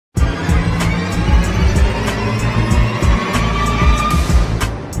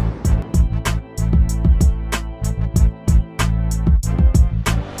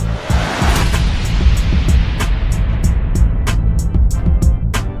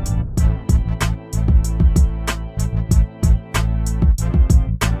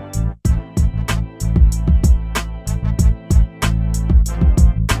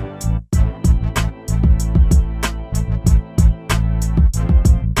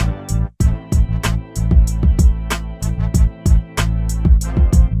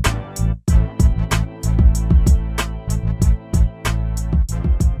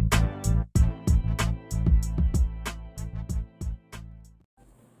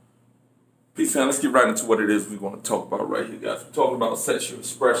Peace, man. Let's get right into what it is we want to talk about right here, guys. We're talking about sexual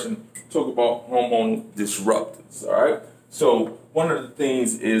expression, talk about hormonal disruptors, all right? So one of the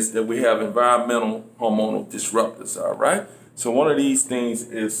things is that we have environmental hormonal disruptors, all right? So one of these things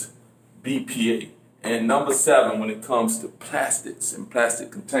is BPA. And number 7, when it comes to plastics and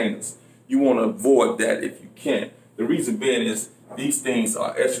plastic containers, you want to avoid that if you can. The reason being is these things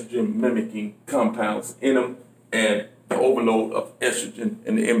are estrogen mimicking compounds in them, and the overload of estrogen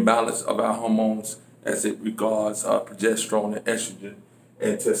and the imbalance of our hormones as it regards progesterone and estrogen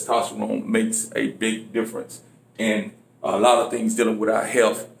and testosterone makes a big difference in a lot of things dealing with our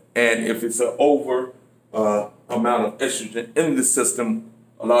health. And if it's an over amount of estrogen in the system,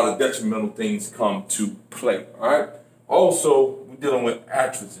 a lot of detrimental things come to play, all right? Also, we're dealing with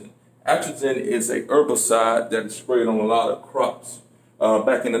atrazine. Atrazine is a herbicide that is sprayed on a lot of crops.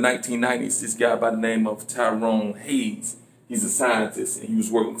 Back in the 1990s, this guy by the name of Tyrone Hayes, he's a scientist, and he was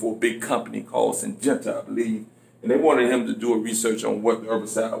working for a big company called Syngenta, I believe. And they wanted him to do a research on what the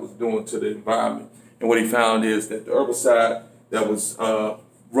herbicide was doing to the environment. And what he found is that the herbicide that was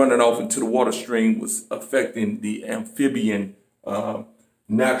running off into the water stream was affecting the amphibian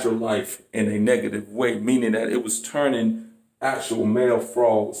natural life in a negative way, meaning that it was turning actual male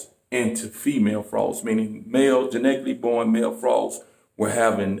frogs into female frogs, meaning genetically born male frogs were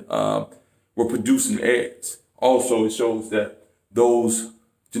producing eggs. Also, it shows that those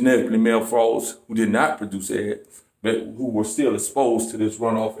genetically male frogs who did not produce eggs, but who were still exposed to this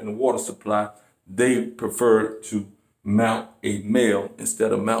runoff in the water supply, they preferred to mount a male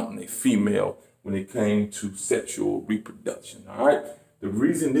instead of mounting a female when it came to sexual reproduction, all right? The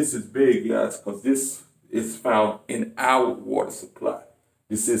reason this is big, guys, because this is found in our water supply.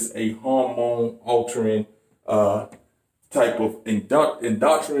 This is a hormone-altering type of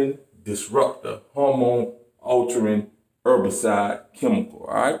endocrine disruptor, hormone-altering herbicide chemical,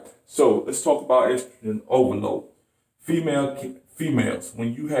 all right? So let's talk about estrogen overload. Females,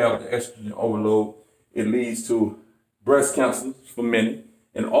 when you have the estrogen overload, it leads to breast cancer for many,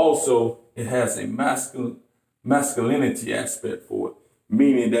 and also it has a masculinity aspect for it,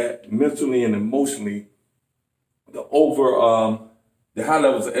 meaning that mentally and emotionally, the high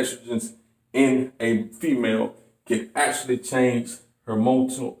levels of estrogens in a female can actually change her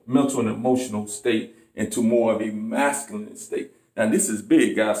mental and emotional state into more of a masculine state. Now, this is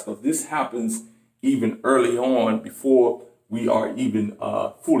big, guys, because this happens even early on before we are even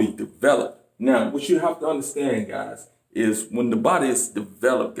fully developed. Now, what you have to understand, guys, is when the body is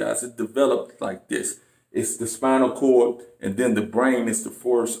developed, guys, it's developed like this. It's the spinal cord, and then the brain is the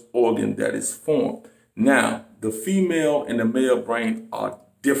first organ that is formed. Now, the female and the male brain are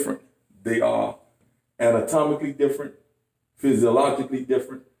different. They are anatomically different, physiologically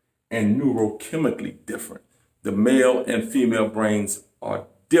different, and neurochemically different. The male and female brains are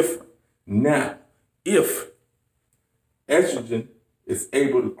different. Now, if estrogen is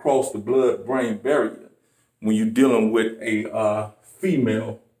able to cross the blood-brain barrier when you're dealing with a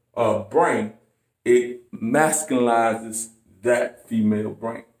female brain, it masculinizes that female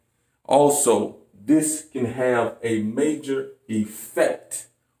brain. Also, this can have a major effect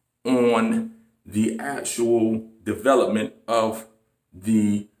on the actual development of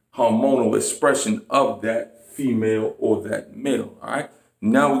the hormonal expression of that female or that male, all right?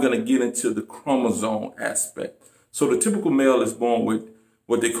 Now we're going to get into the chromosome aspect. So the typical male is born with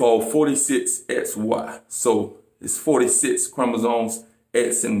what they call 46 XY. So it's 46 chromosomes.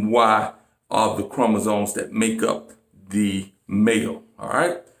 X and Y are the chromosomes that make up the male, all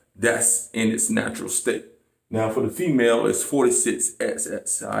right? That's in its natural state. Now for the female, it's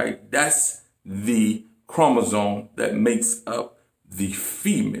 46XX, all right? That's the chromosome that makes up the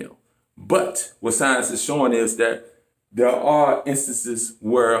female. But what science is showing is that there are instances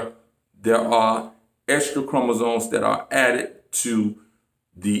where there are extra chromosomes that are added to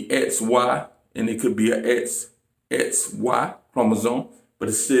the XY, and it could be a XY chromosome, but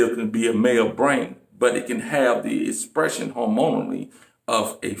it still can be a male brain, but it can have the expression hormonally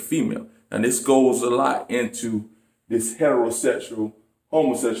of a female. And this goes a lot into this heterosexual,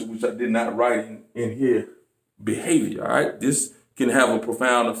 homosexual, which I did not write in here, behavior, all right? This can have a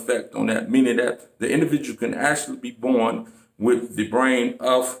profound effect on that, meaning that the individual can actually be born with the brain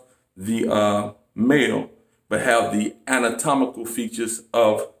of the male, but have the anatomical features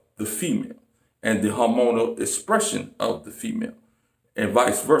of the female and the hormonal expression of the female, and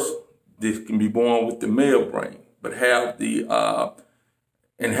vice versa. This can be born with the male brain, but have the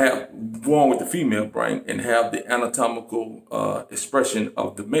born with the female brain and have the anatomical expression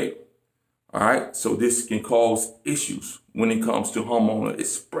of the male. All right, so this can cause issues when it comes to hormonal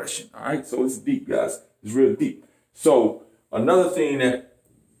expression. All right, so it's deep, guys. It's real deep. So another thing that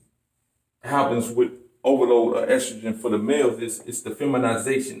happens with overload of estrogen for the males is it's the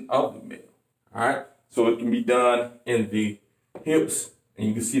feminization of the male. All right. So it can be done in the hips, and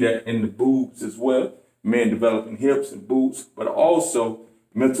you can see that in the boobs as well. Men developing hips and boobs, but also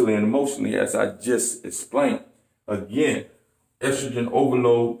mentally and emotionally, as I just explained. Again, estrogen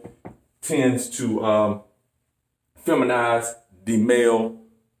overload tends to feminize the male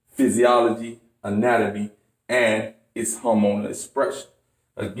physiology, anatomy, and its hormonal expression.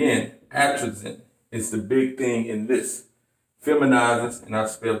 Again, atrazine is the big thing in this. Feminizes, and I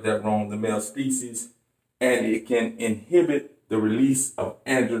spelled that wrong, the male species, and it can inhibit the release of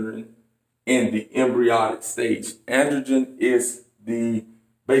androgen in the embryonic stage. Androgen is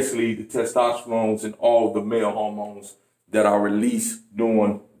basically the testosterone and all the male hormones that are released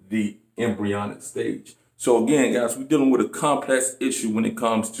during the embryonic stage. So again, guys, we're dealing with a complex issue when it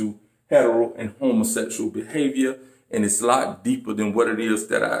comes to hetero and homosexual behavior, and it's a lot deeper than what it is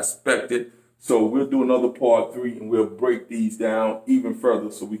that I expected. So we'll do another part 3, and we'll break these down even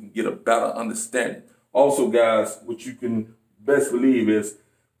further so we can get a better understanding. Also, guys, what you can best believe is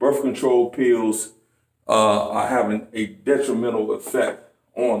birth control pills are having a detrimental effect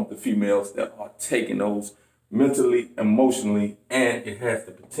on the females that are taking those mentally, emotionally, and it has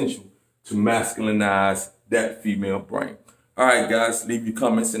the potential to masculinize that female brain. All right, guys, leave your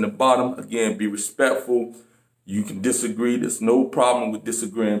comments in the bottom. Again, be respectful. You can disagree. There's no problem with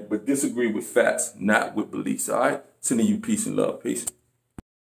disagreeing, but disagree with facts, not with beliefs. All right? Sending you peace and love. Peace.